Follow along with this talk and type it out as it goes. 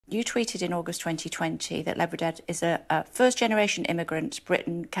You tweeted in August 2020 that Lebedev is a first-generation immigrant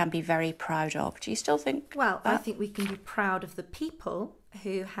Britain can be very proud of. Do you still think Well, that? I think we can be proud of the people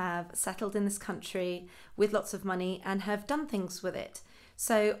who have settled in this country with lots of money and have done things with it.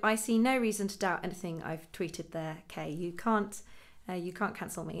 So I see no reason to doubt anything I've tweeted there, Kay. You can't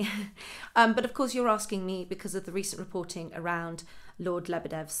cancel me. But of course, you're asking me because of the recent reporting around Lord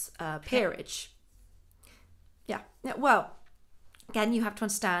Lebedev's peerage. Yeah. Well, again, you have to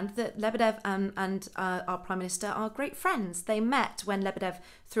understand that Lebedev and our Prime Minister are great friends. They met when Lebedev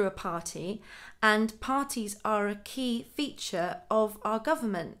threw a party, and parties are a key feature of our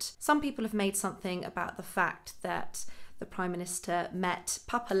government. Some people have made something about the fact that the Prime Minister met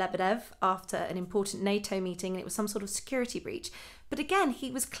Papa Lebedev after an important NATO meeting and it was some sort of security breach. But again, he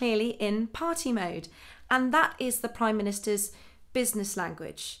was clearly in party mode. And that is the Prime Minister's business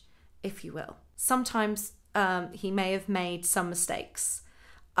language, if you will. Sometimes he may have made some mistakes.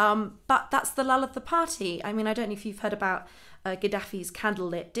 But that's the lull of the party. I mean, I don't know if you've heard about Gaddafi's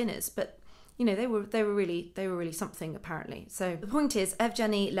candlelit dinners, but you know, they were really something apparently. So the point is,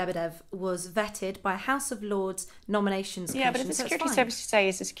 Evgeny Lebedev was vetted by a House of Lords nominations commission. Yeah, but if the security services say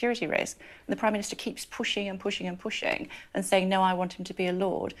it's a security risk, and the Prime Minister keeps pushing and pushing and pushing and saying, no, I want him to be a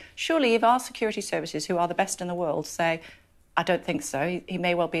Lord, surely if our security services, who are the best in the world, say, I don't think so, he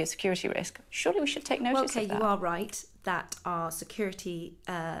may well be a security risk, surely we should take notice of that. You are right that our security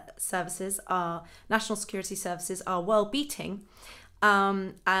services, our national security services are well beating. They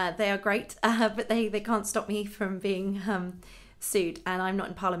are great, but they can't stop me from being sued. And I'm not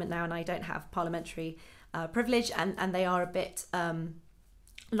in Parliament now and I don't have parliamentary privilege. And they are a bit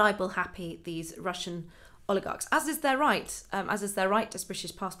libel happy, these Russian oligarchs, as is their right, as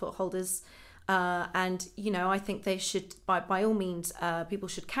British passport holders. And, you know, I think they should, by all means, people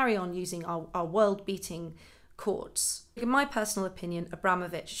should carry on using our world-beating courts. In my personal opinion,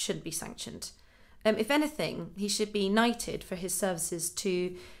 Abramovich shouldn't be sanctioned. If anything, he should be knighted for his services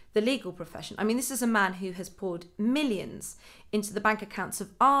to the legal profession. I mean, this is a man who has poured millions into the bank accounts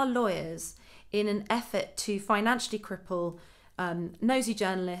of our lawyers in an effort to financially cripple nosy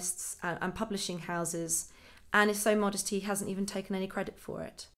journalists and publishing houses, and is so modest he hasn't even taken any credit for it.